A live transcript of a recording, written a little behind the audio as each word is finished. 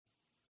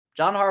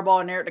John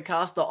Harbaugh and Eric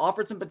DeCosta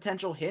offered some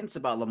potential hints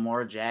about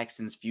Lamar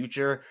Jackson's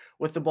future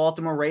with the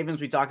Baltimore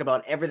Ravens. We talk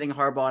about everything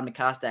Harbaugh and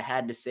DeCosta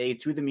had to say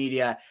to the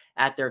media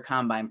at their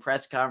combine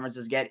press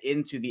conferences, get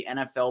into the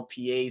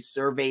NFLPA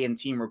survey and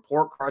team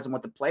report cards and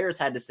what the players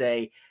had to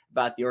say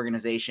about the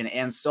organization,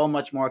 and so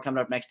much more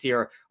coming up next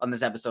here on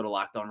this episode of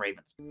Locked On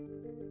Ravens.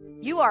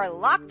 You are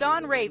Locked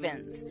On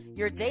Ravens,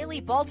 your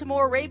daily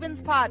Baltimore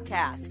Ravens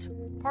podcast,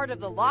 part of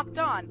the Locked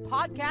On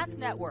Podcast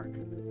Network.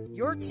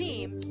 Your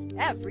team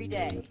every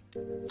day.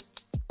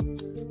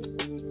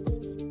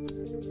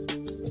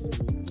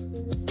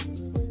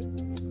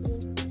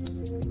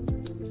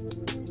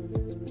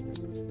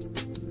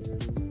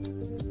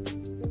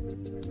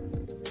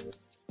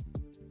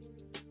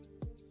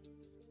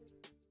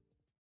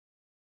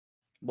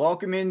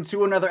 Welcome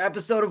into another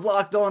episode of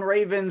Locked On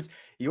Ravens,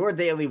 your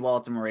daily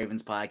Baltimore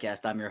Ravens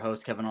podcast. I'm your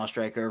host, Kevin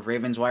Oestreicher of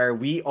Ravens Wire.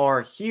 We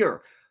are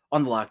here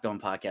on the Locked On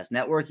Podcast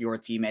Network, your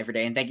team every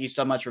day. And thank you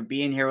so much for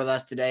being here with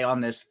us today on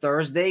this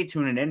Thursday,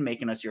 tuning in,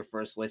 making us your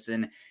first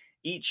listen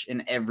each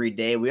and every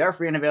day. We are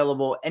free and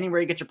available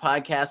anywhere you get your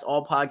podcasts,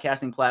 all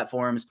podcasting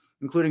platforms,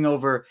 including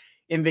over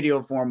in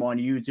video form on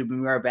YouTube.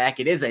 And we are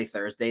back. It is a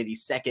Thursday, the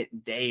second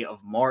day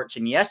of March.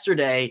 And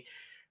yesterday,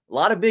 a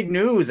lot of big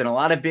news and a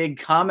lot of big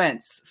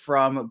comments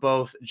from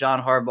both John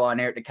Harbaugh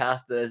and Eric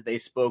DeCosta as they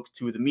spoke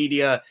to the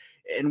media.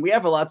 And we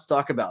have a lot to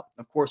talk about.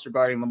 Of course,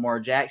 regarding Lamar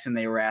Jackson,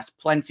 they were asked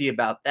plenty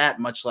about that,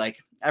 much like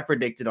I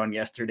predicted on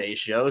yesterday's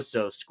show.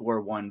 So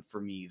score one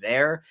for me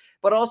there.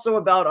 But also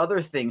about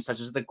other things, such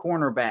as the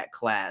cornerback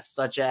class,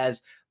 such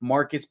as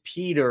Marcus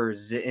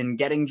Peters and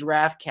getting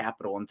draft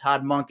capital and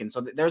Todd Monken. So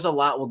there's a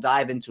lot we'll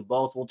dive into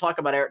both. We'll talk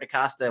about Eric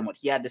DeCosta and what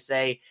he had to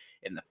say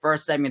in the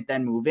first segment,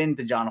 then move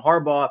into John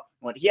Harbaugh,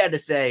 what he had to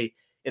say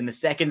in the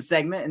second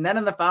segment. And then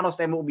in the final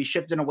segment, we'll be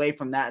shifting away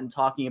from that and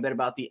talking a bit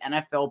about the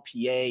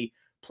NFLPA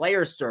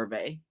players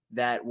survey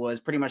that was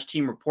pretty much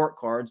team report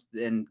cards.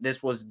 And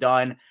this was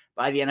done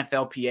by the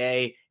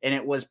NFLPA, and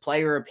it was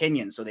player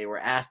opinion. So they were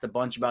asked a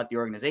bunch about the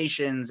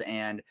organizations,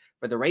 and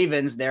for the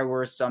Ravens, there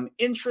were some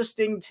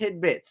interesting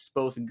tidbits,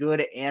 both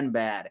good and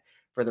bad,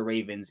 for the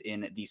Ravens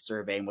in the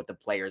survey and what the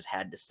players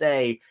had to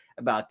say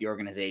about the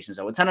organization.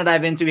 So a ton to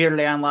dive into here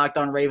today on Locked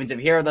On Ravens. If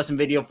you're here with us in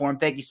video form,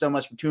 thank you so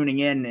much for tuning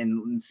in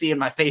and seeing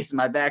my face and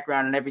my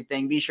background and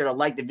everything. Be sure to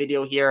like the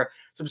video here,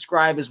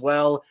 subscribe as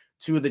well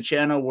to the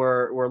channel.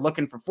 We're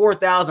looking for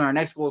 4,000. Our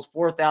next goal is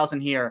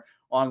 4,000 here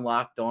on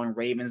Locked On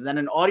Ravens. And then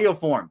in audio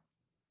form,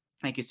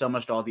 thank you so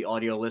much to all the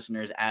audio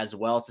listeners as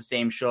well. It's the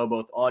same show,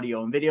 both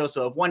audio and video.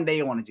 So if one day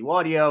you want to do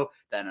audio,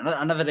 then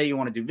another day you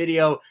want to do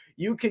video,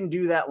 you can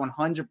do that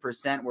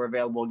 100%. We're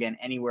available again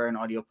anywhere in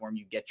audio form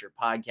you get your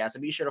podcast.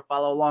 And be sure to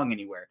follow along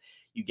anywhere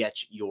you get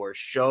your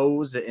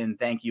shows. And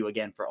thank you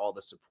again for all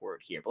the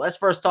support here. But let's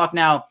first talk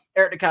now,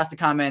 Eric DeCosta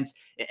comments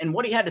and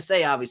what he had to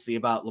say, obviously,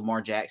 about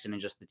Lamar Jackson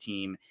and just the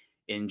team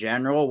in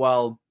general.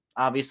 Well,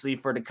 obviously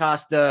for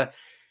DeCosta,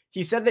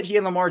 he said that he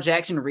and Lamar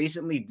Jackson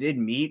recently did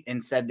meet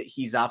and said that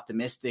he's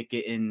optimistic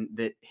in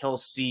that he'll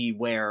see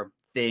where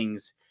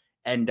things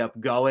end up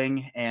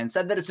going, and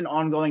said that it's an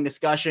ongoing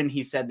discussion.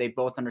 He said they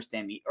both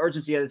understand the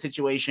urgency of the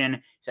situation.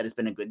 He said it's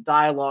been a good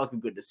dialogue, a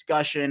good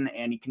discussion,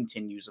 and he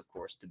continues, of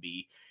course, to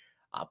be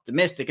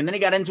optimistic. And then he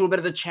got into a bit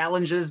of the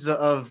challenges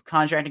of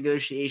contract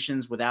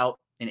negotiations without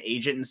an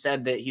agent and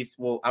said that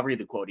I'll read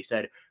the quote. He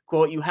said,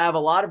 quote, "You have a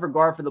lot of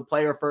regard for the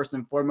player first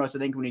and foremost. I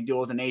think when you deal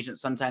with an agent,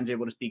 sometimes you're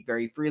able to speak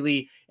very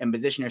freely and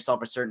position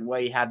yourself a certain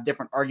way. You have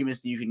different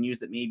arguments that you can use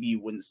that maybe you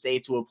wouldn't say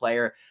to a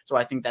player. So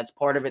I think that's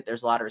part of it.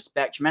 There's a lot of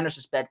respect, tremendous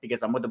respect,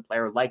 because I'm with a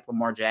player like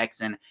Lamar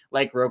Jackson,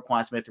 like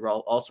Roquan Smith, who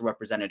also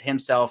represented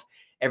himself.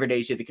 Every day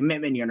you see the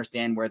commitment, you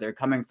understand where they're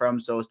coming from.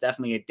 So it's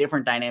definitely a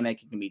different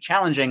dynamic. It can be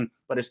challenging,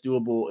 but it's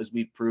doable, as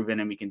we've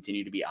proven, and we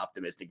continue to be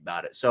optimistic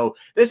about it." So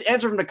this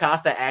answer from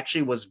DeCosta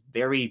actually was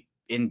very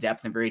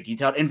in-depth and very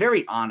detailed and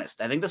very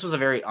honest. I think this was a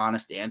very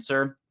honest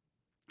answer,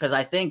 because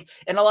I think,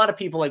 and a lot of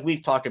people, like,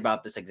 we've talked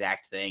about this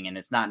exact thing, and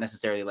it's not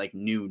necessarily like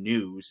new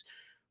news,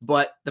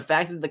 but the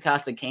fact that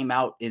DeCosta came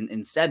out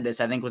and said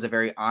this, I think, was a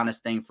very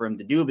honest thing for him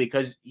to do,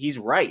 because he's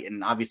right.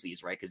 And obviously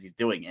he's right because he's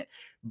doing it.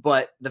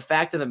 But the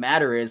fact of the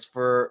matter is,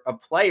 for a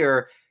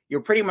player, you're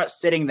pretty much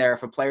sitting there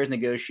if a player's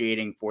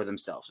negotiating for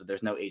themselves. So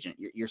there's no agent.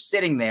 You're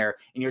sitting there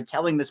and you're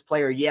telling this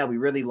player, yeah, we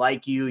really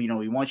like you. You know,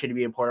 we want you to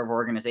be a part of our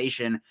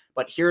organization,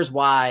 but here's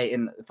why,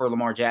 and for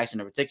Lamar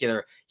Jackson in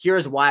particular,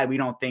 here's why we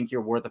don't think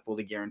you're worth a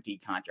fully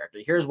guaranteed contract.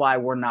 Or here's why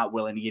we're not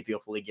willing to give you a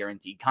fully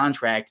guaranteed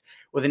contract.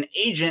 With an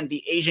agent,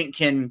 the agent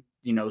can,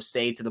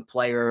 say to the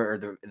player,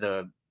 or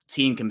the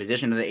team can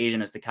position to the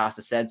agent, as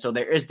DeCosta said. So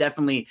there is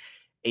definitely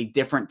a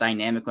different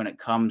dynamic when it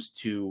comes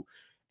to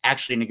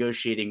actually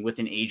negotiating with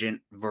an agent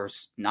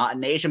versus not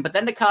an agent. But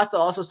then DeCosta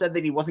also said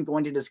that he wasn't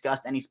going to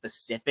discuss any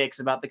specifics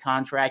about the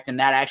contract. And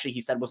that actually, he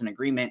said, was an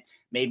agreement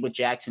made with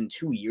Jackson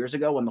 2 years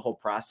ago when the whole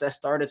process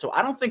started. So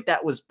I don't think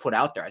that was put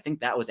out there. I think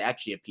that was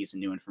actually a piece of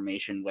new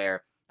information,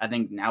 where I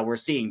think now we're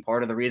seeing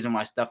part of the reason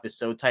why stuff is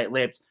so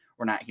tight-lipped.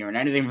 We're not hearing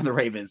anything from the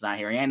Ravens, not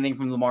hearing anything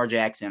from Lamar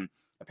Jackson.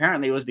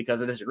 Apparently it was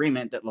because of this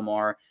agreement that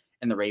Lamar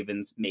and the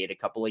Ravens made a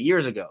couple of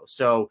years ago.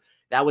 So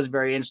that was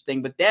very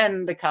interesting. But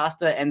then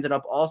DeCosta ended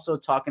up also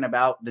talking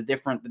about the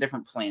different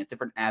plans,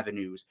 different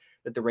avenues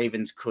that the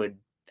Ravens could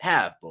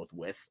have, both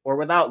with or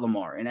without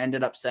Lamar, and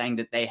ended up saying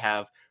that they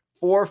have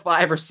 4,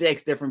 5, or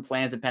 6 different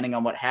plans depending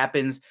on what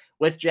happens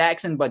with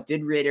Jackson, but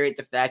did reiterate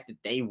the fact that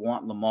they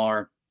want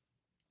Lamar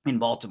in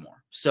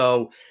Baltimore.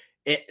 So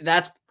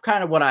that's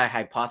kind of what I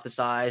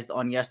hypothesized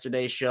on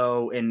yesterday's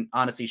show, and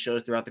honestly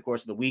shows throughout the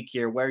course of the week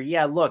here, where,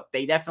 yeah, look,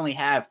 they definitely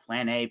have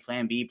plan A,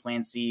 plan B,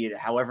 plan C,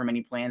 however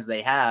many plans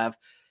they have,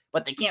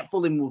 but they can't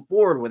fully move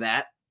forward with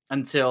that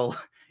until,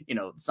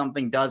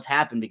 something does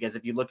happen. Because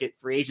if you look at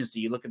free agency,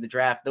 you look at the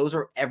draft, those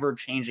are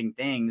ever-changing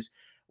things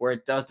where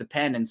it does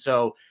depend. And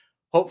so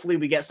hopefully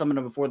we get some of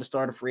them before the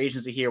start of free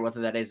agency here,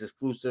 whether that is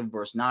exclusive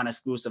versus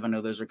non-exclusive. I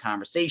know those are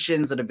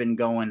conversations that have been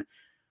going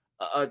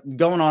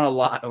on a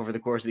lot over the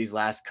course of these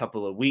last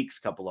couple of weeks,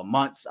 couple of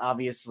months,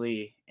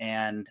 obviously.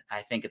 And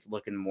I think it's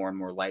looking more and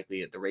more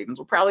likely that the Ravens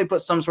will probably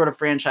put some sort of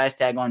franchise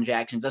tag on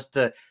Jackson just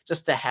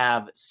to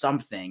have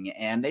something.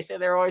 And they say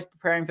they're always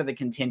preparing for the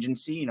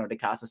contingency.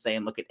 DeCosta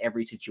saying, look at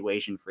every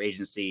situation for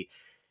agency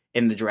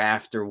in the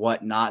draft or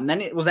whatnot. And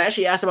then it was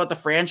actually asked about the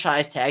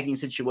franchise tagging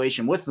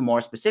situation with Lamar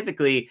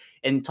specifically,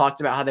 and talked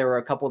about how there were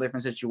a couple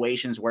different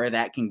situations where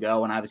that can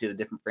go. And obviously the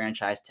different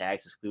franchise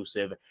tags,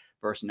 exclusive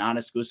versus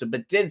non-exclusive,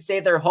 but did say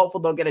they're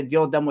hopeful they'll get a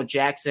deal done with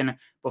Jackson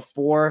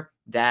before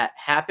that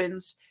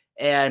happens.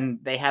 And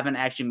they haven't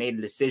actually made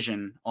a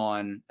decision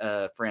on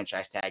a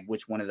franchise tag,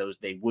 which one of those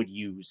they would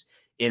use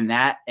in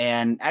that.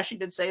 And actually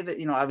did say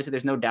that, obviously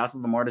there's no doubt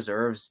that Lamar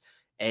deserves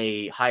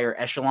a higher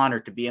echelon, or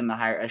to be in the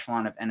higher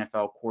echelon of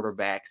NFL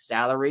quarterback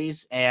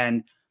salaries.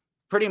 And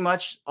pretty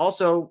much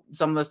also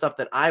some of the stuff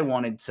that I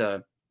wanted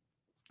to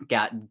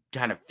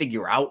kind of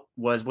figure out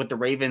was with the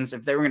Ravens,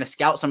 if they were going to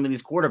scout some of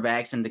these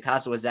quarterbacks. And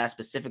DeCosta was asked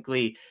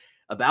specifically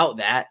about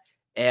that,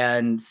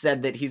 and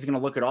said that he's going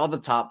to look at all the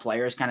top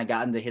players, kind of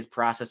got into his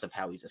process of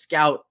how he's a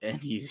scout, and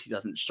he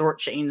doesn't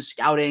shortchange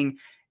scouting,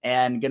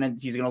 and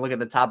he's going to look at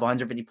the top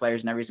 150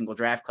 players in every single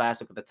draft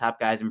class, look at the top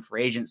guys in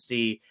free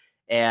agency.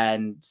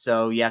 And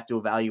so you have to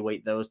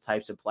evaluate those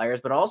types of players.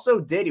 But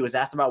also he was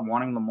asked about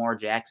wanting Lamar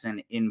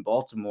Jackson in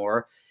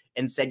Baltimore,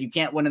 and said, you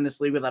can't win in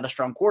this league without a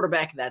strong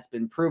quarterback. That's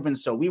been proven.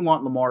 So we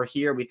want Lamar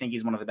here. We think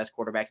he's one of the best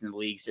quarterbacks in the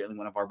league, certainly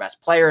one of our best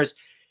players,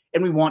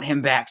 and we want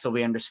him back. So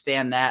we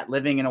understand that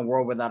living in a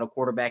world without a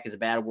quarterback is a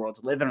bad world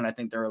to live in. And I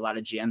think there are a lot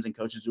of GMs and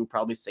coaches who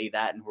probably say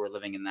that and who are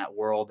living in that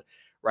world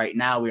right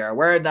now. We are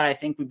aware that I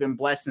think we've been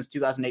blessed since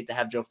 2008 to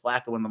have Joe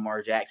Flacco and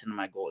Lamar Jackson, and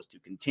my goal is to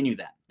continue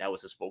that. That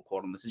was his full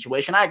quote on the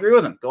situation. I agree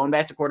with him. Going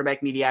back to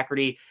quarterback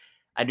mediocrity,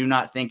 I do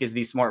not think is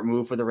the smart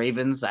move for the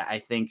Ravens. I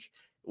think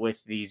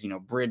with these,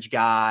 bridge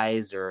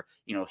guys, or,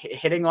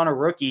 hitting on a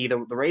rookie, the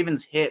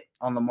Ravens hit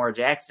on Lamar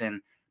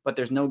Jackson, but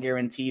there's no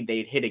guarantee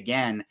they'd hit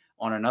again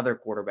on another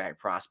quarterback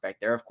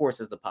prospect. There, of course,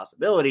 is the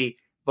possibility,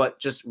 but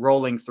just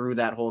rolling through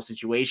that whole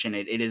situation,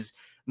 it is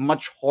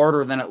much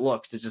harder than it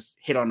looks to just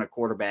hit on a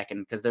quarterback.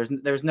 And because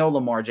there's no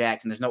Lamar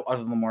Jackson, there's no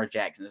other Lamar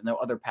Jackson, there's no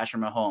other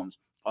Patrick Mahomes.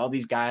 All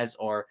these guys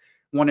are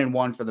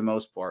 1-1 for the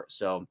most part.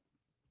 So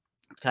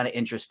it's kind of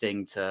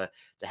interesting to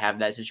have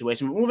that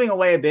situation. But moving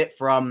away a bit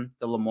from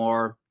the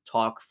Lamar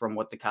talk, from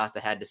what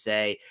DeCosta had to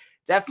say,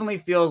 definitely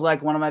feels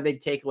like one of my big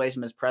takeaways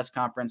from his press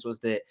conference was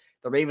that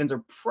the Ravens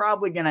are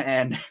probably going to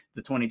end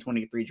the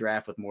 2023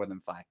 draft with more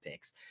than 5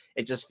 picks.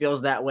 It just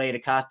feels that way.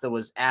 DeCosta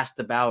was asked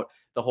about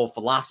the whole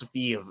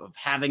philosophy of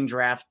having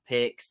draft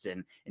picks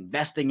and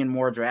investing in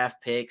more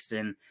draft picks,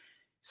 and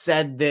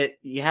said that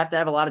you have to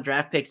have a lot of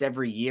draft picks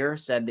every year,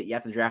 said that you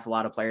have to draft a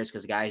lot of players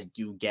because guys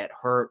do get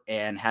hurt,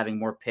 and having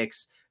more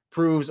picks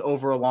proves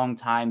over a long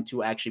time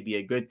to actually be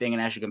a good thing,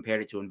 and actually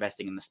compared it to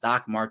investing in the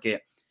stock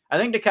market. I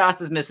think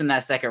DeCosta's missing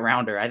that second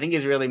rounder. I think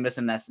he's really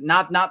missing that.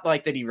 Not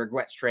like that he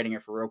regrets trading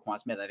it for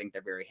Roquan Smith. I think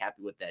they're very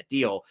happy with that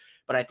deal,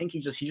 but I think he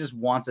just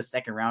wants a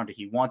second rounder.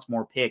 He wants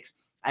more picks.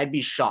 I'd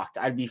be shocked.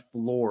 I'd be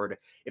floored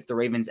if the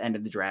Ravens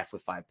ended the draft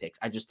with 5 picks.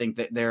 I just think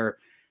that there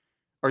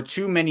are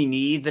too many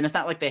needs, and it's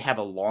not like they have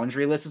a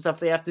laundry list of stuff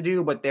they have to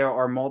do, but there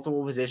are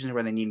multiple positions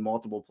where they need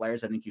multiple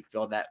players. I think you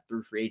fill that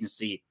through free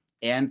agency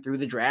and through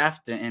the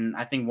draft. And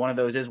I think one of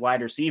those is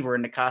wide receiver.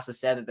 And DeCosta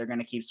said that they're going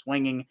to keep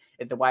swinging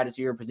at the wide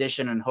receiver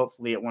position, and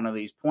hopefully at one of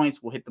these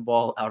points we'll hit the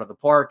ball out of the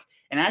park.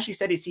 And actually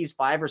said he sees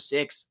 5 or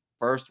 6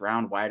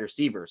 first-round wide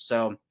receivers.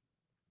 So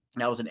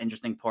that was an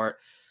interesting part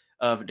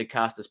of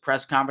DeCosta's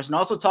press conference. And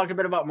also talked a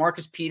bit about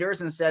Marcus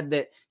Peters, and said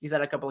that he's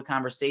had a couple of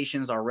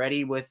conversations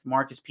already with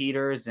Marcus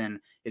Peters and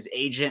his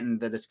agent, and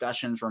the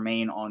discussions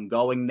remain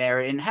ongoing there,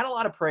 and had a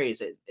lot of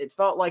praise. It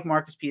felt like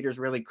Marcus Peters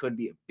really could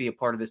be a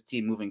part of this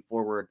team moving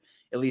forward,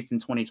 at least in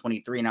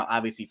 2023. Now,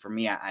 obviously for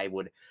me, I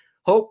would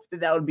hope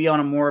that would be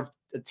on a more of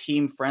a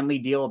team-friendly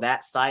deal,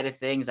 that side of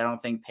things. I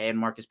don't think paying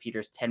Marcus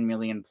Peters $10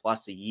 million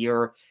plus a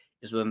year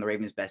is within the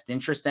Ravens' best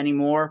interest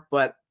anymore,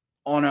 but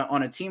on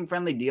a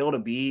team-friendly deal to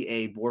be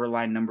a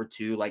borderline number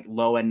 2, like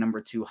low-end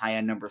number 2,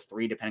 high-end number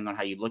 3, depending on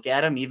how you look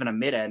at him, even a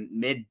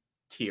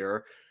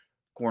mid-tier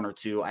corner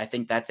 2, I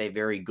think that's a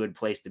very good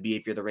place to be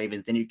if you're the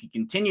Ravens. Then you can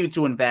continue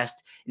to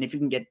invest, and if you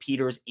can get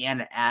Peters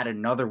and add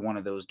another one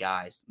of those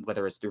guys,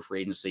 whether it's through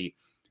free agency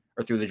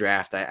or through the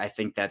draft. I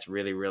think that's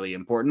really, really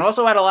important.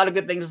 Also had a lot of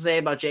good things to say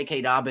about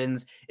J.K.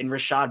 Dobbins and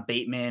Rashad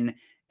Bateman,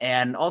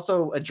 and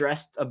also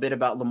addressed a bit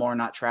about Lamar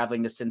not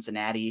traveling to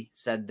Cincinnati,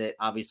 said that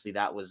obviously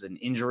that was an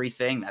injury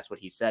thing. That's what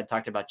he said.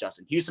 Talked about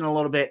Justin Houston a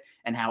little bit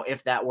and how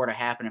if that were to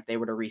happen, if they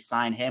were to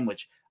re-sign him,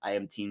 which I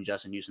am team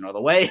Justin Houston all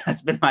the way,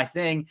 that's been my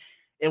thing,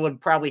 it would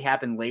probably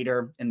happen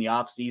later in the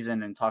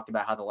offseason, and talked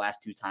about how the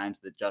last two times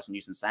that Justin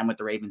Houston signed with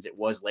the Ravens, it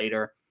was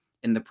later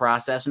in the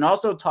process. And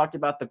also talked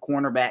about the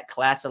cornerback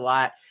class a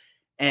lot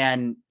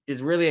and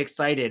is really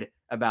excited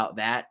about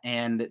that,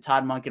 and that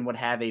Todd Monken would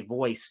have a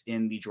voice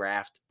in the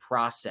draft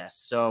process.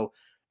 So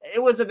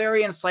it was a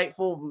very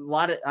insightful,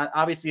 lot of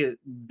obviously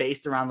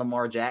based around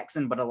Lamar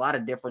Jackson, but a lot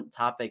of different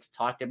topics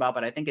talked about.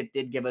 But I think it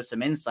did give us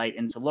some insight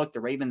into, look, the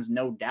Ravens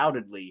no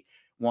doubtedly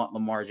want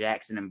Lamar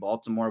Jackson in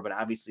Baltimore, but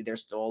obviously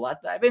there's still a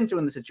lot to dive into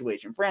in the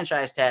situation.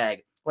 Franchise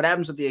tag, what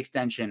happens with the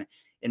extension,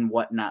 and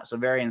whatnot. So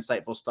very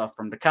insightful stuff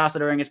from DeCosta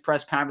during his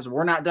press conference.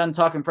 We're not done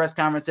talking press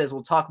conferences.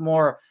 We'll talk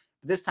more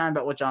this time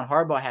about what John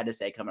Harbaugh had to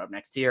say coming up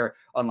next here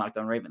on Locked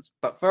On Ravens.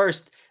 But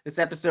first, this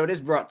episode is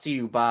brought to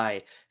you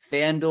by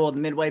FanDuel. The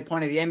midway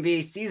point of the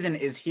NBA season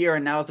is here,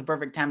 and now is the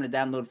perfect time to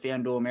download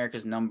FanDuel,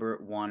 America's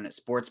 #1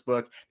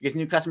 sportsbook, because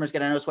new customers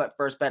get a no-sweat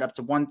first bet up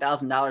to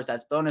 $1,000.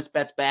 That's bonus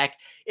bets back.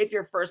 If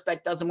your first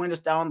bet doesn't win,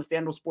 just download the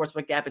FanDuel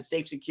Sportsbook app. It's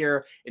safe,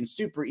 secure, and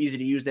super easy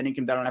to use. Then you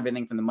can bet on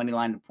everything from the money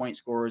line to point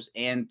scores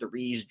and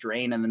threes,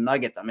 drain, and the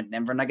Nuggets. I'm a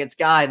Denver Nuggets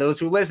guy. Those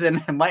who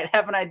listen might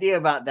have an idea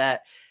about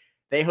that.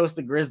 They host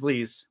the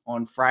Grizzlies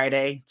on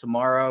Friday,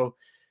 tomorrow.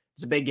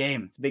 It's a big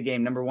game. It's a big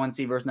game. #1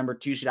 seed versus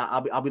 #2 seed.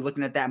 I'll be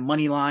looking at that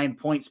money line,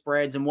 point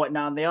spreads, and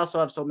whatnot. They also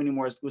have so many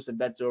more exclusive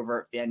bets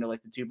over at FanDuel,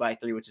 like the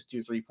 2x3, which is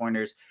 2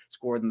 3-pointers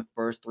scored in the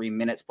first 3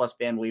 minutes. Plus,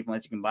 FanDuel even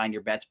lets you combine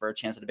your bets for a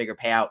chance at a bigger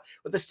payout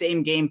with the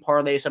same game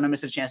parlay. So don't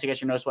miss a chance to get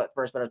your no sweat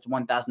first bet up to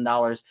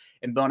 $1,000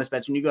 in bonus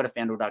bets when you go to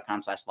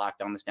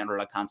FanDuel.com/lockdown. That's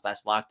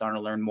FanDuel.com/lockdown to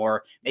learn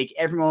more. Make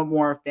every moment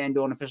more.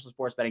 FanDuel, an official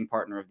sports betting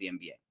partner of the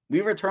NBA. We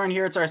return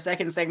here. It's our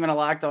second segment of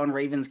Locked On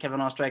Ravens. Kevin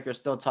Oestreicher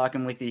still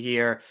talking with you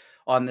here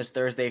on this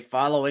Thursday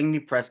following the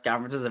press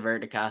conferences of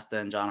Eric DeCosta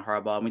and John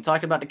Harbaugh. And we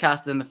talked about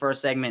DeCosta in the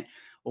first segment.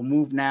 We'll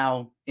move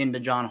now into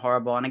John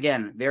Harbaugh. And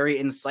again, very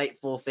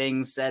insightful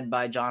things said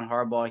by John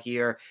Harbaugh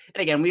here.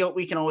 And again,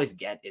 we can always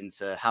get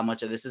into how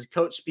much of this is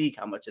coach speak,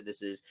 how much of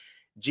this is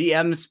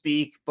GM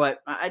speak.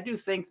 But I do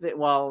think that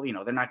while,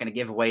 they're not going to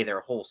give away their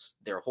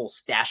whole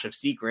stash of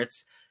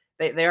secrets,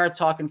 they are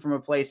talking from a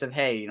place of,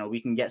 hey,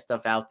 we can get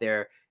stuff out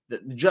there,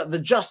 the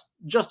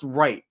just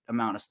right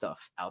amount of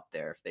stuff out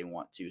there if they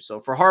want to. So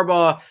for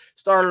Harbaugh,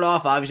 started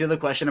off obviously the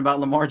question about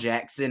Lamar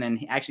Jackson, and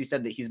he actually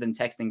said that he's been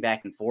texting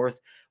back and forth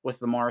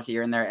with Lamar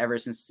here and there ever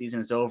since the season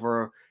is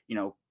over.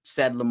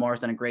 Said Lamar's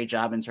done a great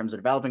job in terms of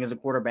developing as a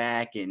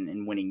quarterback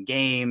and winning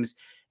games,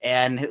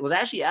 and it was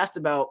actually asked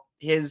about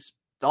his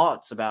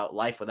thoughts about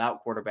life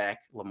without quarterback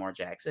Lamar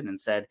Jackson, and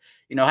said,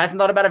 hasn't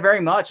thought about it very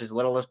much, as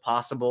little as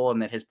possible,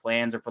 and that his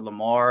plans are for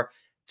Lamar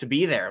to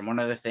be there. And one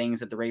of the things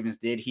that the Ravens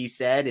did, he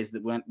said, is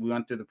that we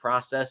went through the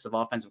process of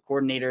offensive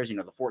coordinators,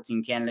 the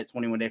 14 candidates,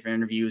 21 different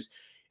interviews.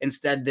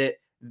 Instead that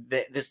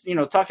this,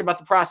 talked about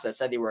the process,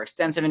 said they were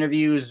extensive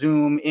interviews,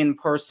 Zoom, in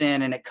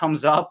person, and it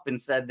comes up and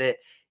said that,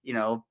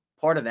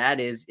 part of that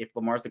is if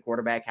Lamar's the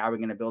quarterback, how are we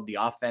going to build the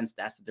offense?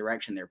 That's the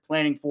direction they're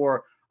planning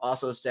for.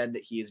 Also said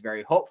that he is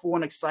very hopeful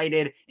and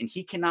excited, and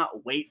he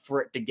cannot wait for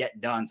it to get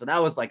done. So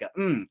that was like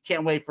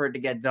can't wait for it to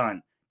get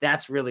done.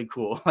 That's really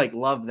cool.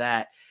 Love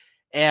that.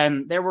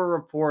 And there were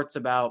reports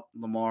about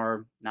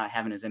Lamar not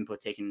having his input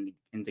taken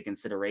into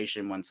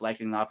consideration when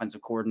selecting the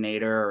offensive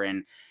coordinator,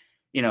 and,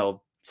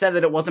 said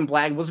that it wasn't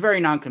black, was very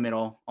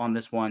non-committal on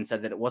this one,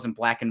 said that it wasn't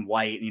black and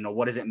white.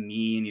 What does it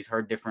mean? He's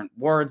heard different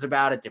words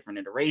about it, different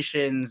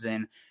iterations.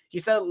 And he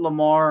said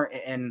Lamar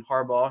and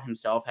Harbaugh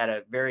himself had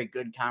a very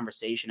good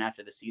conversation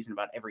after the season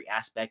about every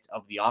aspect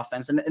of the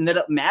offense, and that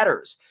it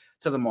matters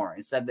to Lamar.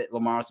 And said that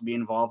Lamar wants to be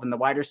involved in the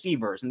wide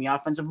receivers and the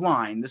offensive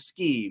line, the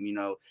scheme.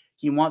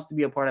 He wants to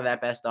be a part of that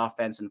best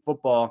offense in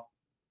football.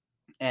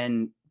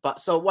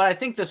 So what I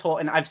think this whole,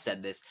 and I've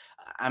said this,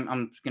 I'm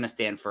going to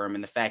stand firm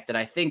in the fact that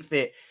I think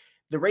that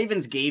the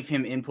Ravens gave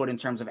him input in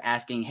terms of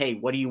asking, hey,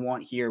 what do you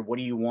want here? What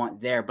do you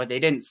want there? But they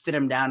didn't sit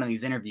him down in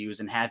these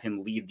interviews and have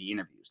him lead the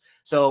interviews.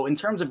 So in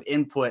terms of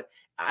input,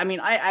 I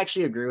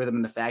actually agree with him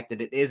in the fact that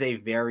it is a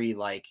very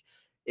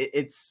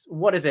it's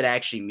what does it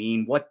actually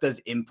mean? What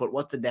does input?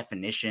 What's the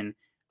definition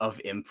of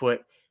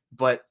input?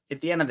 But at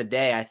the end of the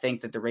day, I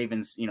think that the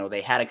Ravens,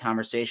 they had a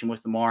conversation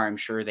with Lamar. I'm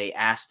sure they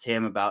asked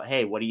him about,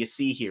 hey, what do you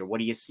see here? What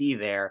do you see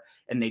there?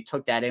 And they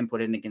took that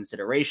input into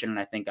consideration. And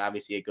I think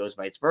obviously it goes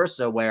vice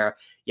versa, where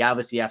you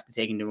obviously have to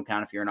take into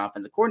account if you're an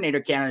offensive coordinator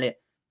candidate,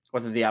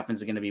 whether the offense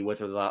is going to be with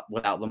or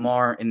without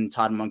Lamar. And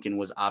Todd Monken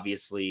was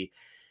obviously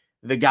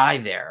the guy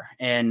there,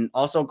 and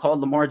also called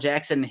Lamar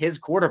Jackson his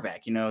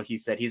quarterback. He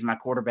said, he's my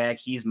quarterback.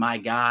 He's my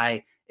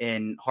guy.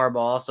 And Harbaugh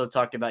also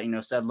talked about,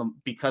 said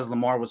because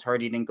Lamar was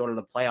hurt, he didn't go to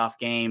the playoff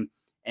game.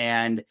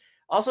 And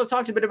Also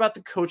talked a bit about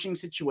the coaching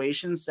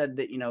situation, said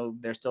that,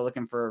 they're still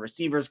looking for a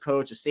receivers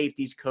coach, a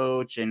safeties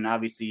coach, and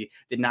obviously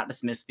did not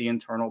dismiss the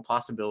internal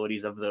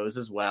possibilities of those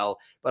as well.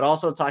 But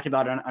also talked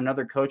about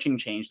another coaching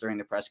change during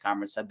the press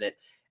conference, said that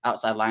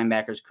outside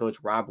linebackers coach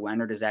Rob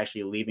Leonard is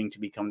actually leaving to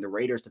become the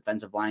Raiders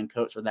defensive line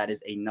coach. So that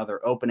is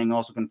another opening.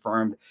 Also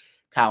confirmed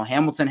Kyle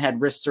Hamilton had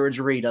wrist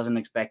surgery. Doesn't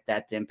expect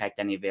that to impact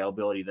any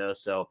availability though.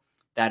 So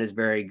that is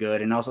very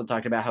good. And also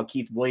talked about how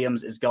Keith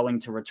Williams is going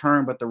to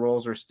return, but the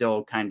roles are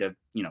still kind of,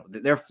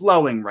 they're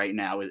flowing right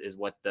now is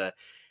what the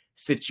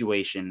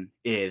situation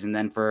is. And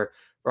then for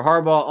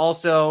Harbaugh,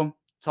 also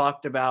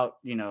talked about,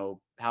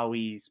 how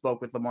he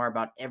spoke with Lamar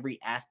about every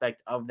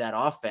aspect of that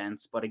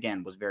offense, but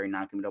again, was very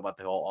non-committal about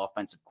the whole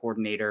offensive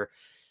coordinator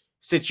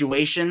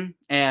situation,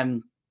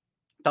 and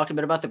talked a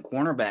bit about the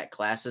cornerback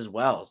class as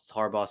well.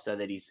 Harbaugh said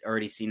that he's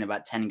already seen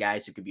about 10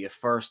 guys who could be a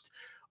first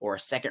or a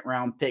second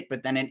round pick.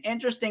 But then an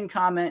interesting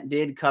comment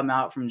did come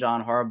out from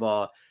John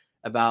Harbaugh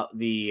about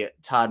the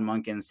Todd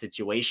Monken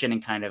situation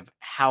and kind of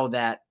how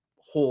that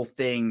whole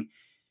thing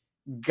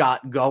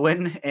got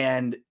going.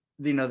 And,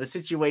 the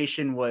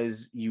situation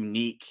was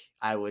unique,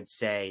 I would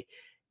say,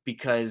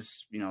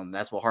 because,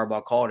 that's what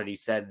Harbaugh called it. He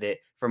said that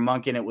for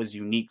Monken, it was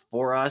unique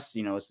for us.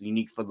 It's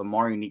unique for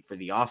Lamar, unique for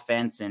the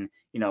offense. And,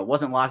 it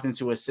wasn't locked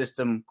into a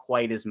system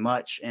quite as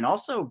much. And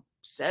also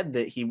said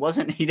that he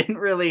didn't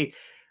really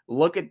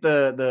look at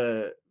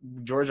the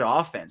Georgia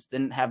offense,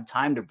 didn't have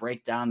time to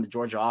break down the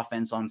Georgia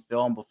offense on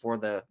film before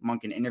the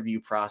Monken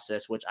interview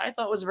process, which I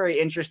thought was very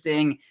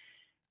interesting.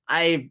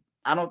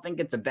 I don't think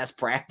it's a best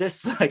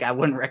practice. Like, I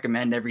wouldn't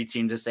recommend every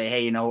team to say,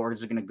 hey, we're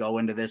just going to go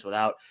into this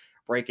without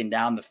breaking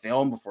down the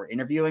film before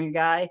interviewing a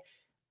guy.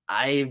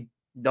 I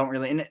don't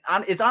really, and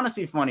it's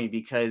honestly funny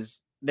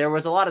because there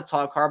was a lot of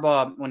talk.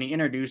 Harbaugh, when he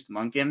introduced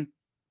Monken,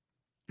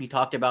 he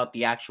talked about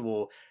the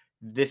actual,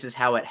 this is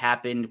how it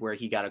happened, where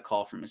he got a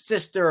call from his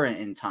sister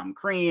and Tom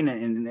Crean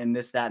and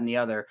this, that, and the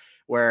other,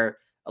 where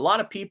a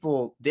lot of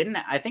people didn't.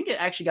 I think it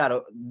actually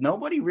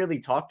nobody really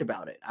talked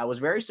about it. I was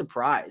very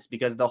surprised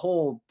because the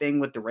whole thing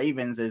with the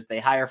Ravens is they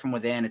hire from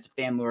within. It's a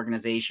family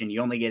organization.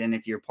 You only get in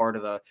if you're part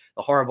of the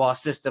Harbaugh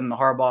system, the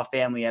Harbaugh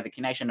family, you have a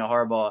connection to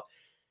Harbaugh.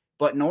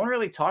 But no one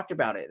really talked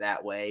about it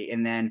that way.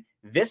 And then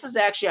this is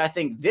actually, I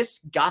think this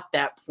got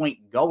that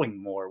point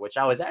going more, which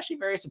I was actually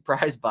very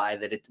surprised by,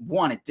 that it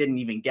didn't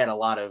even get a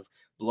lot of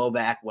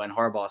blowback when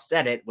Harbaugh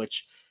said it,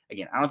 which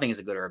again, I don't think is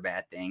a good or a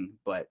bad thing,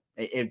 but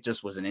it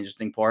just was an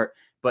interesting part.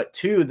 But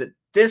two, that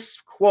this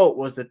quote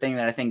was the thing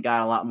that I think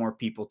got a lot more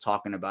people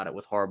talking about it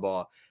with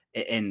Harbaugh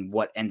and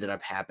what ended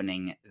up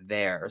happening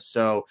there.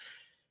 So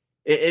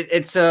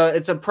it's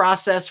a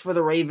process for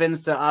the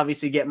Ravens to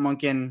obviously get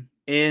Monken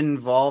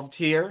involved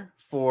here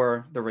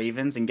for the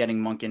Ravens and getting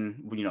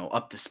Monken,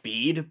 up to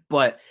speed.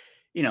 But,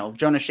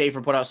 Jonas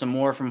Shaffer put out some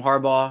more from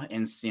Harbaugh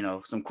and,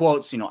 some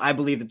quotes, I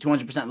believe that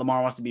 200%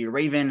 Lamar wants to be a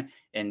Raven,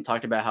 and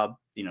talked about how,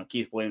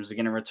 Keith Williams is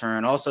going to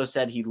return. Also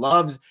said he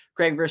loves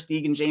Craig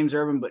Versteeg and James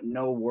Urban, but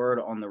no word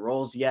on the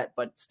roles yet,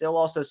 but still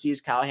also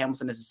sees Kyle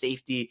Hamilton as a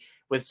safety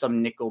with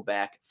some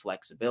nickelback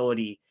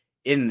flexibility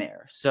in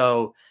there.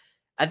 So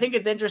I think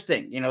it's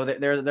interesting.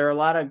 There are a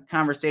lot of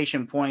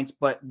conversation points,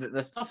 but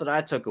the stuff that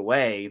I took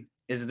away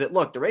is that,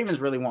 look, the Ravens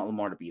really want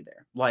Lamar to be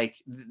there. Like,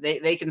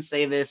 they can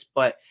say this,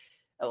 but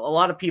a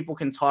lot of people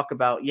can talk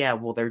about, yeah,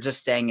 well, they're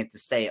just saying it to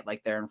say it.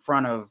 Like, they're in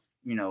front of,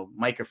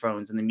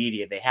 microphones in the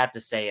media. They have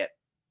to say it.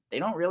 They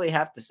don't really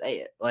have to say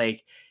it.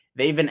 Like,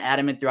 they've been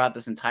adamant throughout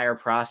this entire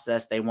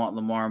process. They want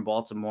Lamar in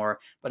Baltimore.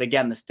 But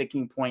again, the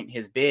sticking point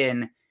has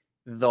been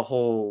the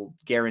whole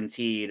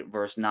guaranteed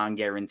versus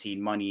non-guaranteed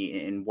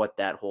money and what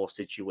that whole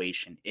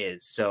situation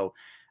is. So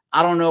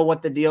I don't know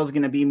what the deal is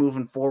going to be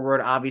moving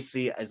forward.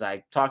 Obviously, as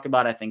I talked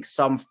about, I think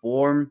some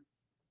form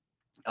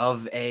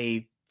of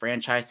a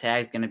franchise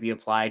tag is going to be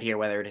applied here,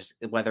 whether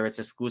it's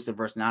exclusive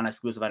versus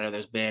non-exclusive. I know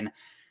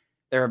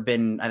there have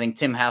been, I think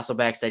Tim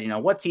Hasselbeck said,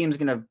 what team's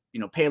going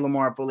to, pay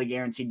Lamar a fully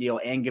guaranteed deal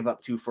and give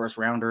up 2 first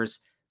rounders?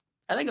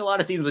 I think a lot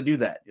of teams would do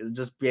that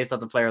just based off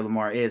the player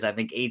Lamar is. I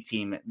think a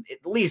team, at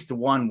least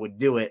one, would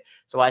do it.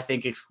 So I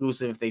think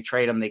exclusive, if they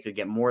trade him, they could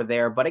get more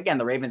there. But again,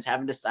 the Ravens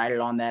haven't decided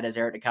on that, as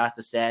Eric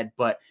DeCosta said.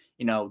 But,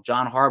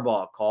 John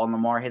Harbaugh calling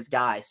Lamar his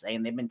guy,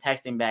 saying they've been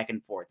texting back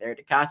and forth.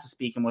 Eric DeCosta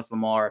speaking with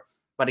Lamar.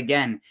 But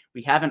again,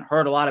 we haven't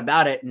heard a lot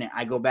about it. And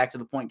I go back to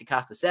the point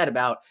DeCosta said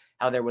about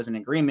how there was an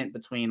agreement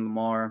between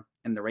Lamar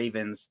and the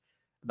Ravens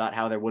about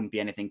how there wouldn't be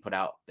anything put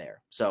out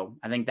there. So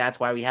I think that's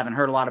why we haven't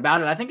heard a lot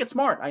about it. I think it's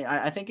smart.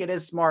 I think it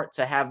is smart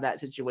to have that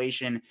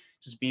situation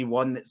just be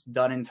one that's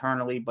done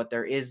internally, but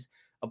there is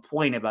a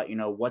point about,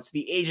 what's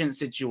the agent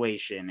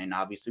situation? And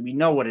obviously we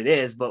know what it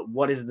is, but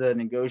what is the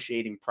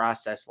negotiating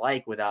process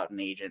like without an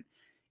agent?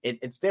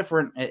 It's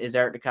different, as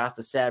Eric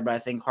DeCosta said, but I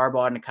think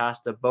Harbaugh and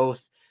DeCosta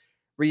both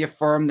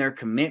reaffirm their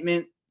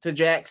commitment to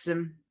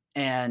Jackson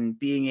and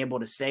being able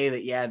to say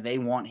that, yeah, they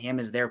want him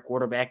as their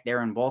quarterback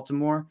there in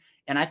Baltimore.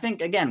 And I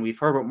think, again, we've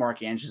heard what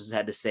Mark Andrews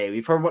had to say.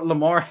 We've heard what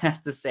Lamar has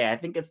to say. I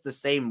think it's the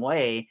same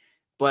way,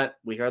 but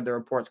we heard the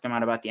reports come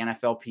out about the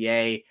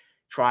NFLPA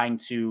trying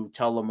to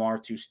tell Lamar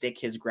to stick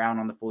his ground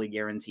on the fully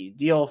guaranteed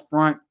deal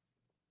front.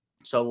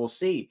 So we'll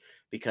see,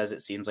 because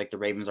it seems like the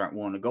Ravens aren't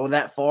willing to go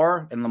that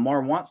far, and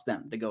Lamar wants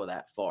them to go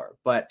that far.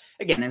 But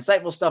again,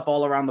 insightful stuff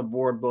all around the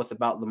board, both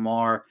about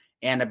Lamar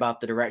and about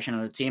the direction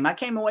of the team. I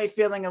came away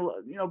feeling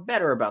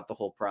better about the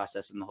whole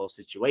process and the whole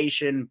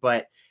situation.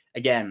 But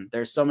again,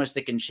 there's so much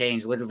that can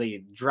change.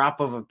 Literally, drop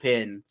of a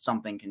pin,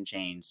 something can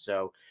change.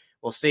 So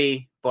we'll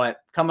see. But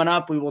coming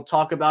up, we will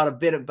talk about a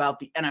bit about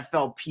the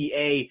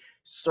NFLPA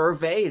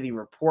survey, the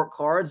report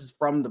cards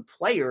from the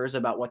players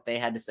about what they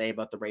had to say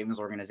about the Ravens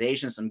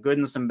organization. Some good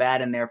and some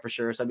bad in there for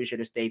sure. So be sure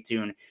to stay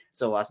tuned.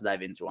 So lots to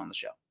dive into on the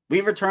show.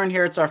 We've returned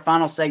here. It's our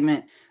final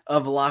segment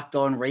of Locked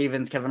On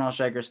Ravens. Kevin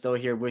Oestreicher still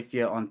here with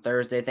you on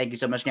Thursday. Thank you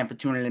so much again for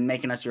tuning in and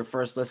making us your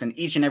first listen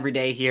each and every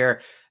day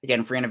here.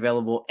 Again, free and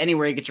available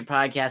anywhere you get your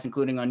podcasts,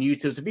 including on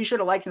YouTube. So be sure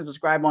to like and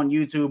subscribe on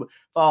YouTube.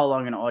 Follow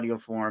along in audio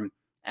form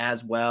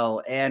as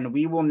well. And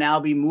we will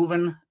now be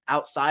moving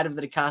outside of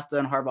the DeCosta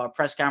and Harbaugh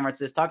press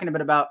conferences, talking a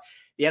bit about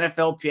the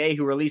NFLPA,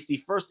 who released the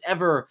first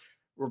ever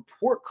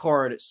report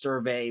card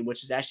survey,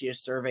 which is actually a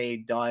survey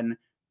done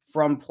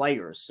from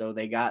players. So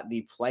they got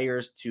the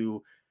players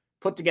to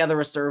put together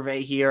a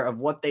survey here of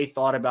what they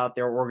thought about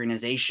their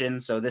organization.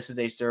 So this is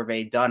a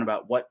survey done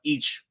about what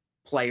each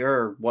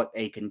player, what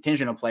a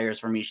contingent of players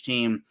from each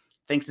team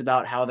thinks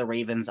about how the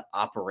Ravens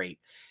operate.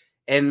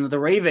 And the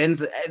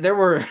Ravens, there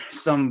were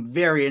some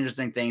very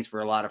interesting things for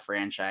a lot of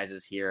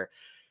franchises here.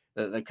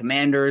 The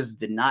Commanders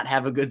did not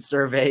have a good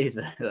survey.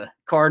 The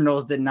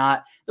Cardinals did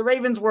not. The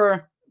Ravens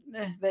were,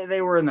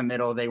 they were in the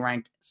middle. They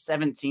ranked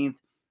 17th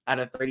out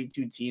of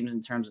 32 teams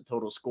in terms of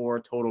total score,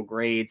 total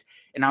grades.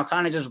 And I'll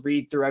kind of just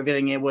read through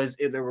everything. They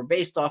were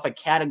based off of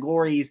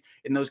categories,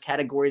 and those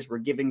categories were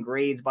given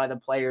grades by the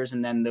players,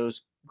 and then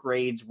those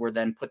grades were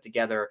then put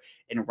together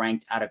and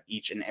ranked out of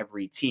each and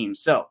every team.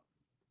 So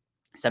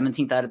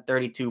 17th out of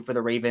 32 for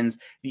the Ravens.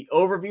 The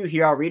overview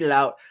here, I'll read it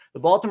out. The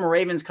Baltimore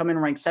Ravens come in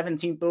ranked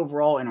 17th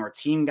overall in our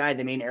team guide.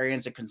 The main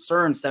areas of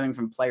concern stemming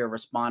from player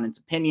respondents'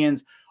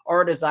 opinions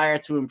are a desire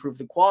to improve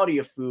the quality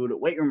of food,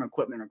 weight room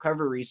equipment,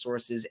 recovery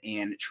resources,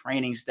 and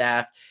training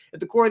staff. At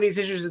the core of these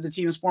issues is the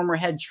team's former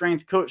head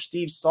strength coach,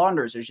 Steve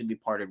Saunders, who should be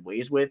parted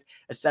ways with.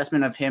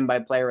 Assessment of him by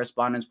player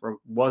respondents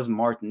was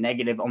marked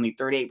negative. Only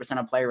 38%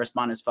 of player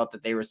respondents felt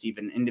that they received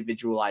an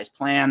individualized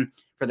plan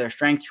for their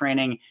strength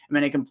training, and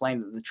many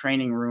complained that the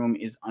training room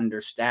is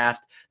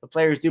understaffed. The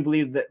players do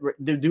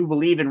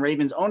believe in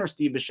Ravens owner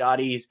Steve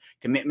Bisciotti's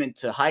commitment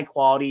to high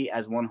quality,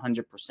 as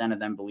 100% of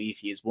them believe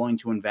he is willing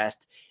to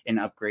invest in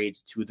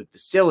upgrades to the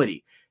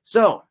facility.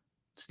 So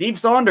Steve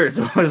Saunders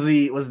was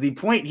the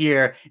point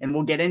here, and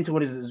we'll get into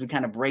it as we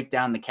kind of break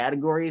down the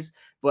categories,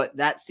 but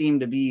that seemed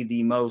to be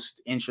the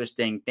most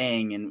interesting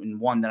thing, and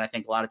one that I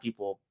think a lot of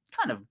people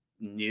kind of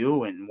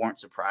knew and weren't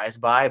surprised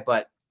by.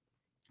 But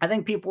I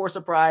think people were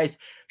surprised.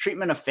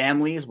 Treatment of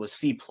families was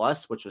C+,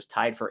 which was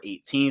tied for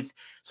 18th.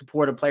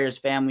 Support of players'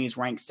 families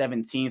ranked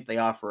 17th. They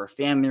offer a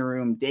family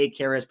room.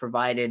 Daycare is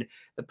provided.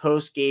 The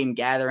post-game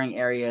gathering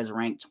area is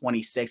ranked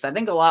 26th. I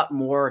think a lot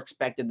more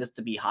expected this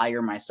to be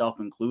higher, myself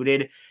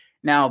included.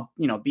 Now,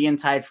 being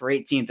tied for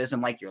 18th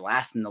isn't like you're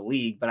last in the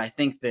league, but I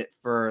think that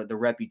for the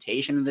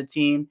reputation of the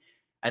team,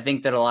 I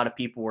think that a lot of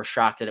people were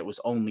shocked that it was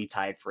only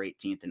tied for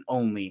 18th and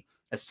only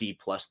a C+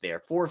 there.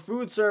 For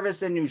food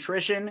service and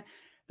nutrition,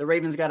 the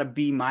Ravens got a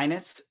B-,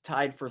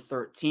 tied for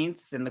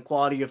 13th, and the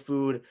quality of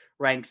food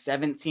ranked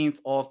 17th,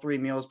 all three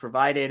meals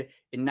provided,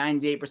 and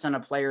 98%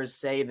 of players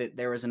say that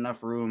there is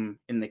enough room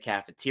in the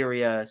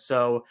cafeteria.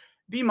 So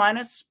B-,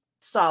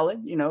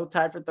 solid,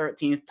 tied for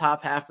 13th,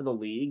 top half of the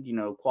league.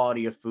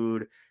 Quality of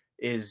food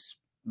is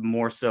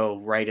more so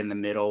right in the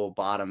middle,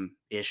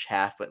 bottom-ish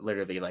half, but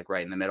literally like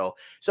right in the middle.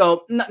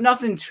 So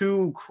nothing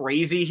too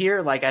crazy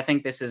here. Like, I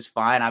think this is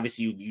fine.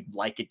 Obviously, you'd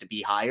like it to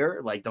be higher.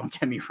 Like, don't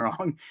get me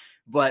wrong.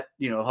 But,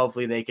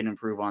 hopefully they can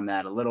improve on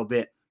that a little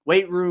bit.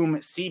 Weight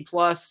room, C+,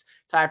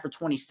 tied for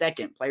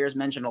 22nd. Players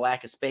mentioned a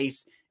lack of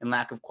space and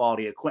lack of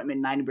quality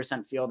equipment.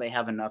 90% feel they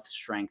have enough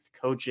strength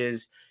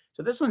coaches.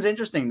 So this one's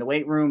interesting. The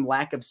weight room,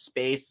 lack of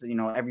space,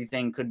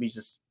 everything could be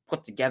just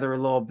put together a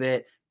little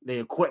bit. The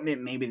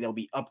equipment, maybe there'll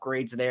be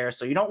upgrades there.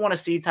 So you don't want to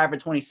see tied for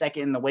 22nd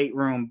in the weight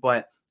room,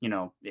 but,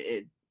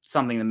 it's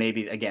something that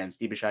maybe, again,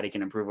 Steve Bisciotti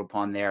can improve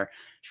upon there.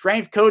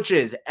 Strength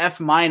coaches, F-,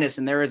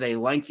 and there is a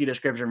lengthy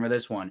description for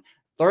this one.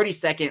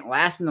 32nd,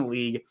 last in the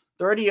league.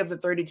 30 of the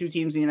 32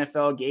 teams in the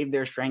NFL gave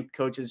their strength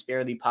coaches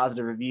fairly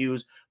positive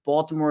reviews.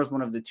 Baltimore is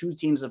one of the two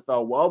teams that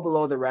fell well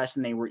below the rest,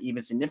 and they were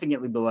even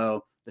significantly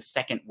below the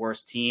second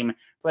worst team.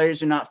 Players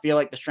do not feel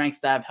like the strength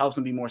staff helps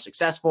them be more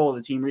successful.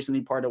 The team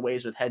recently parted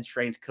ways with head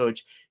strength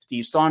coach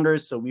Steve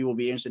Saunders, so we will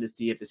be interested to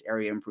see if this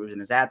area improves in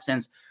his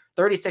absence.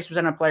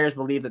 36% of players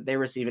believe that they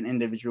receive an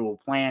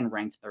individual plan,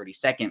 ranked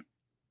 32nd.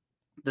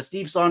 The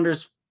Steve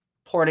Saunders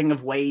parting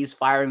of ways,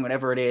 firing,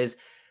 whatever it is,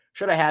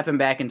 should have happened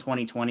back in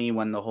 2020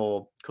 when the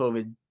whole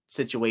COVID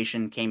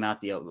situation came out,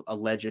 the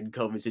alleged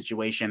COVID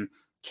situation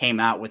came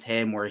out with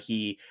him, where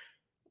he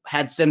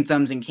had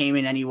symptoms and came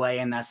in anyway,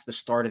 and that's the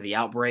start of the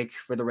outbreak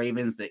for the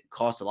Ravens that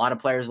cost a lot of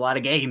players a lot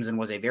of games and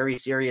was a very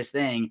serious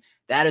thing.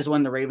 That is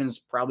when the Ravens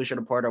probably should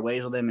have parted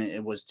ways with him.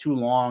 It was too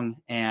long,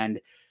 and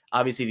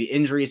Obviously, the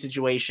injury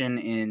situation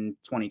in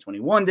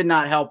 2021 did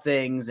not help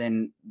things.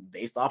 And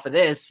based off of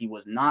this, he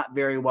was not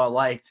very well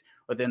liked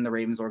within the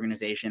Ravens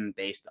organization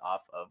based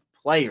off of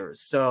players.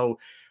 So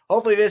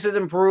hopefully this is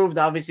improved.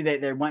 Obviously,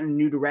 they went in a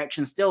new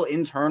direction, still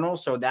internal.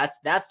 So that's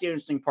the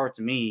interesting part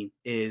to me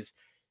is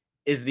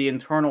the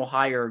internal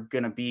hire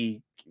going to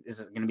be, is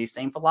it going to be the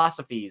same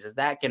philosophies? Is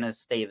that going to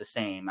stay the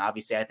same?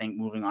 Obviously, I think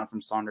moving on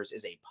from Saunders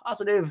is a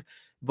positive,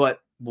 but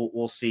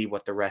we'll see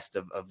what the rest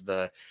of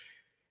the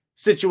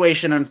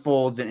situation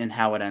unfolds and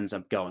how it ends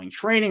up going.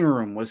 Training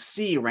room was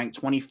C,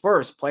 ranked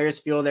 21st. Players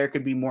feel there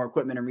could be more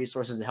equipment and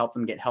resources to help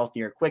them get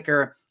healthier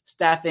quicker.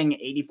 Staffing,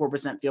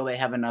 84% feel they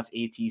have enough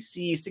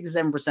ATC,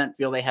 67%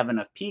 feel they have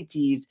enough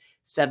PTs,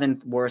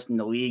 7th worst in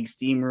the league.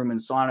 Steam room and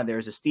sauna,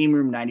 there's a steam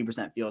room,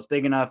 90% feels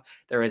big enough.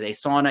 There is a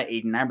sauna,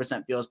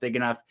 89% feels big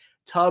enough.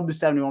 Tubs,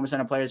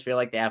 71% of players feel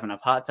like they have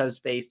enough hot tub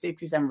space,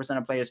 67%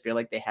 of players feel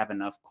like they have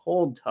enough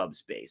cold tub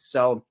space.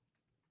 So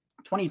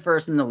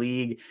 21st in the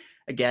league,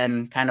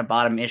 again, kind of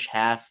bottom-ish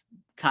half,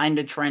 kind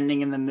of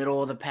trending in the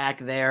middle of the pack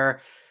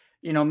there.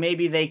 You know,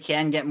 maybe they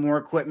can get more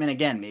equipment.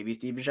 Again, maybe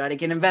Steve Bisciotti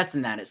can invest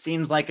in that. It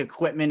seems like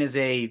equipment is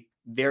a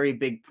very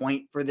big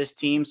point for this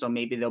team, so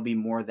maybe there'll be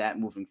more of that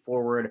moving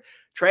forward.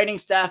 Training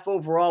staff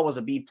overall was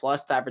a B+,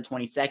 tied for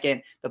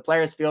 22nd. The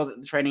players feel that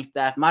the training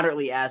staff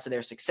moderately adds to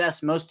their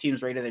success. Most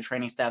teams rated their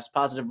training staffs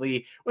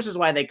positively, which is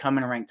why they come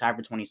in and rank tied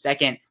for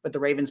 22nd. But the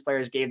Ravens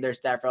players gave their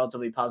staff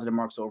relatively positive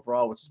marks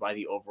overall, which is why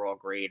the overall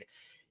grade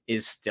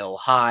is still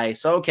high.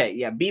 So, okay,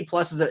 yeah, B+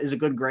 is a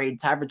good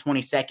grade. Tied for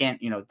 22nd,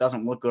 you know, it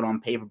doesn't look good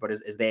on paper, but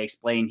as they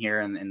explain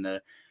here in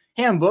the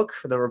handbook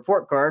for the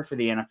report card for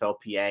the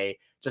NFLPA,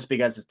 just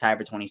because it's tied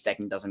for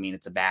 22nd doesn't mean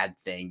it's a bad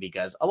thing,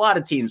 because a lot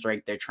of teams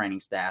rank their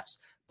training staffs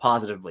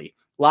positively.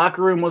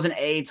 Locker room was an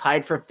A,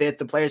 tied for 5th.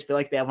 The players feel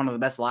like they have one of the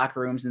best locker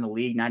rooms in the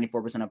league.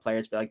 94% of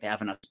players feel like they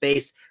have enough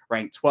space,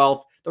 ranked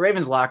 12th. The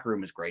Ravens locker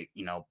room is great.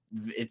 You know,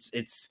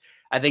 it's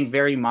I think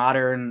very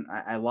modern.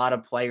 A lot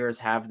of players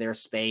have their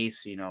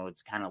space. You know,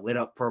 it's kind of lit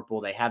up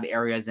purple. They have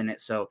areas in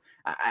it. So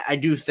I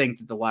do think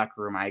that the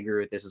locker room, I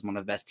agree with this, is one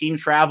of the best. Team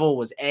travel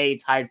was A,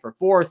 tied for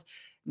 4th.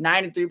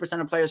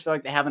 93% of players feel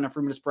like they have enough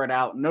room to spread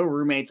out. No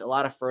roommates, a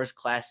lot of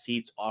first-class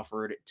seats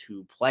offered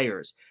to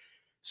players.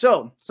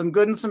 So some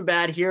good and some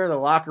bad here. The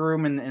locker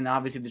room and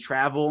obviously the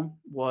travel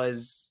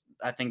was,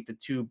 I think, the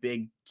two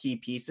big key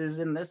pieces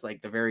in this,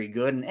 like the very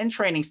good and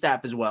training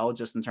staff as well,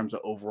 just in terms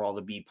of overall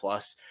the B+.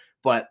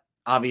 But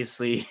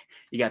obviously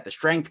you got the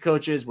strength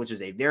coaches, which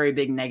is a very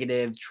big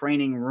negative,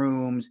 training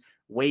rooms,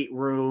 weight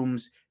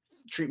rooms,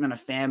 treatment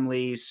of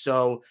families.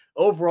 So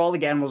overall,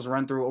 again, we'll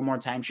run through it one more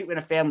time. Treatment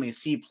of families,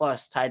 C+,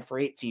 tied for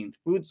 18th.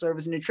 Food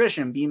service and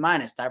nutrition, B-,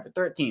 tied for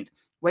 13th.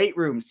 Weight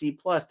room, C+,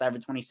 tied for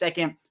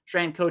 22nd.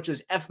 Strength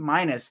coaches, F-,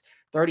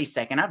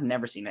 32nd. I've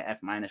never seen an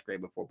F-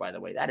 grade before, by the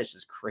way. That is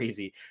just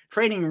crazy.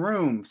 Training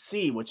room,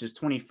 C, which is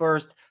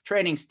 21st.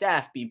 Training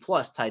staff, B+,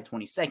 tied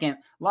 22nd.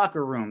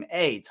 Locker room,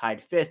 A,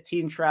 tied 5th.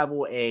 Team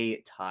travel,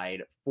 A,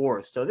 tied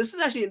 4th. So this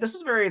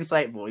was very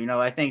insightful. You know,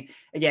 I think,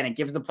 again, it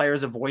gives the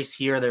players a voice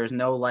here. There's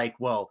no like,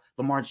 well,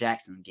 Lamar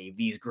Jackson gave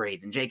these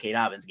grades and J.K.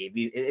 Dobbins gave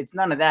these. It's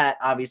none of that.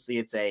 Obviously,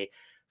 it's a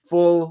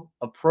full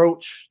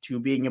approach to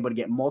being able to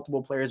get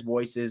multiple players'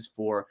 voices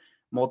for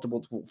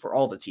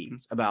all the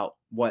teams about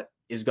what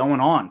is going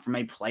on from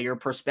a player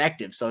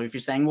perspective. So if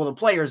you're saying, well, the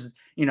players,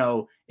 you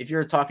know, if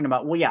you're talking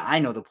about, well, yeah, I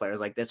know the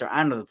players like this, or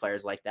I know the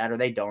players like that, or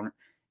they don't,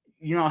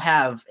 you know,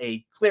 have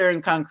a clear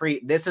and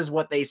concrete, this is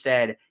what they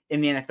said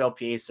in the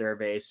NFLPA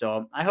survey.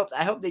 So I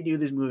hope they do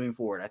this moving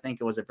forward. I think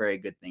it was a very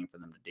good thing for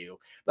them to do.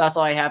 But that's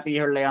all I have for you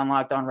here today on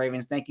Locked On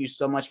Ravens. Thank you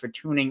so much for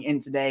tuning in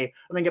today.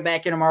 Let me get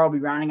back here tomorrow. I'll be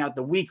rounding out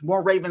the week.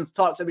 More Ravens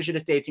talk, so be sure to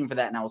stay tuned for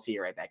that, and I will see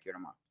you right back here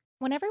tomorrow.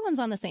 When everyone's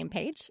on the same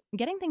page,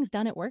 getting things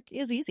done at work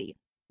is easy.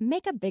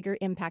 Make a bigger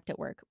impact at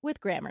work with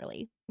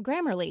Grammarly.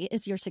 Grammarly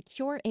is your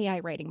secure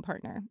AI writing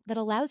partner that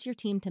allows your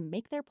team to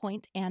make their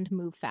point and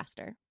move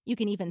faster. You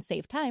can even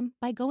save time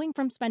by going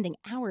from spending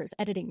hours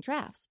editing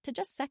drafts to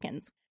just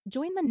seconds.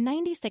 Join the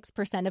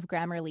 96% of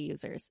Grammarly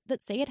users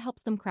that say it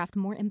helps them craft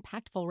more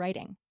impactful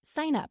writing.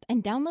 Sign up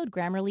and download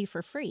Grammarly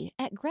for free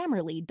at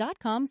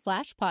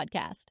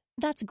Grammarly.com/podcast.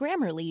 That's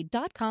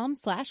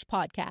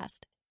Grammarly.com/podcast.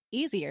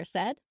 Easier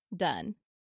said, done.